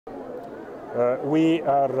We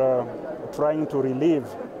are trying to relieve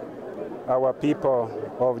our people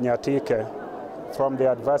of Nyatike from the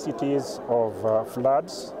adversities of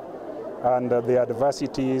floods and the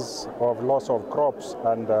adversities of loss of crops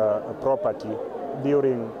and property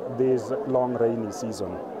during this long rainy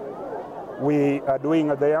season. We are doing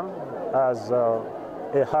there as a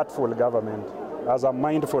heartful government, as a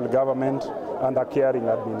mindful government and a caring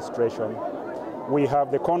administration. We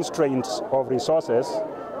have the constraints of resources,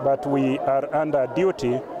 but we are under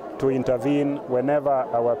duty to intervene whenever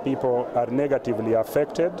our people are negatively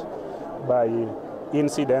affected by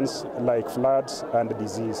incidents like floods and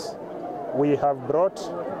disease. We have brought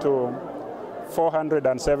to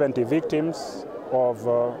 470 victims of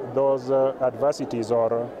those adversities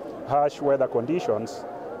or harsh weather conditions,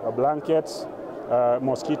 blankets,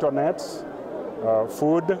 mosquito nets,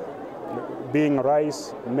 food, being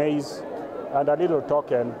rice, maize, and a little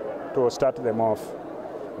token to start them off.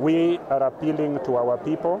 We are appealing to our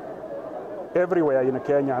people everywhere in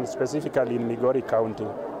Kenya and specifically in Migori County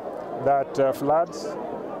that floods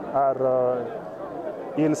are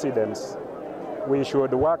incidents. We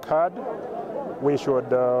should work hard. We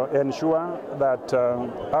should ensure that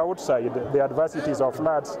outside the adversities of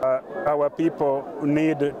floods, our people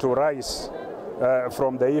need to rise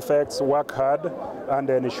from the effects, work hard, and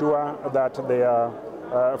ensure that they are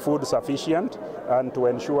food sufficient and to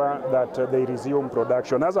ensure that they resume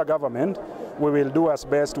production. As a government, we will do as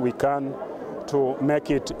best we can to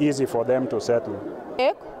make it easy for them to settle.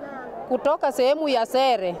 Kutoka sehemu ya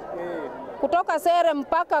Sere, kutoka Sere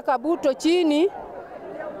mpaka Kabuto chini,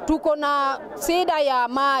 tuko na shida ya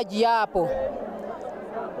maji hapo.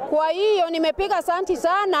 Kwa hiyo nimepiga asanti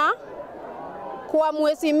sana kwa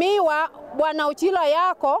mheshimiwa Bwana Uchila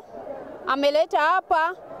yako ameleta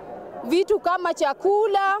hapa vitu kama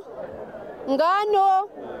chakula, ngano,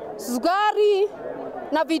 sukari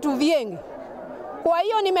na vitu vingi. Kwa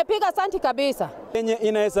hiyo nimepiga asanti kabisa. Yenye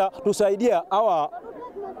inaweza tusaidia hawa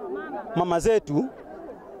mama zetu,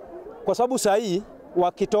 kwa sababu saa hii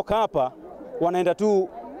wakitoka hapa wanaenda tu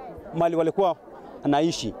mali walikuwa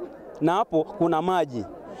anaishi, na hapo kuna maji.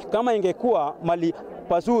 Kama ingekuwa mali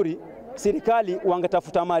pazuri, serikali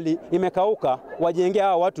wangetafuta mali imekauka wajengea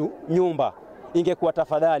hawa watu nyumba, ingekuwa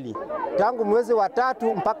tafadhali. Tangu mwezi wa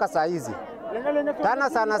 3 mpaka saa hizi tana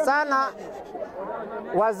sana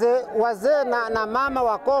wazee na mama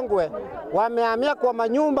wakongwe wamehamia kwa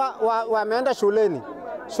manyumba, wameenda shuleni.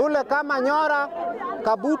 Shule kama Nyora,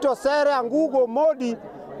 Kabuto, Sere, Angugo, Modi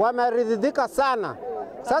wameridhika sana.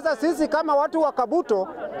 Sasa sisi kama watu wa Kabuto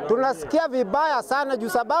tunasikia vibaya sana juu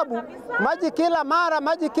sababu maji kila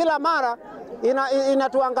mara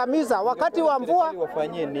inatuangamiza. Wakati wa mvua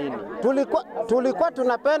wafanyie nini? Tulikuwa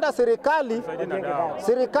tunapenda serikali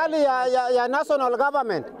ya national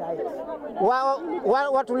government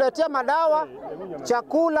watuletea madawa,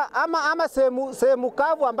 chakula ama sehemu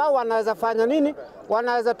kavu ambao wanaweza fanya nini,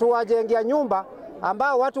 wanaweza tuwajengea nyumba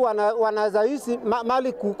ambao watu wanaweza ishi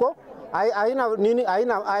mali kuko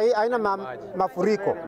haina mafuriko.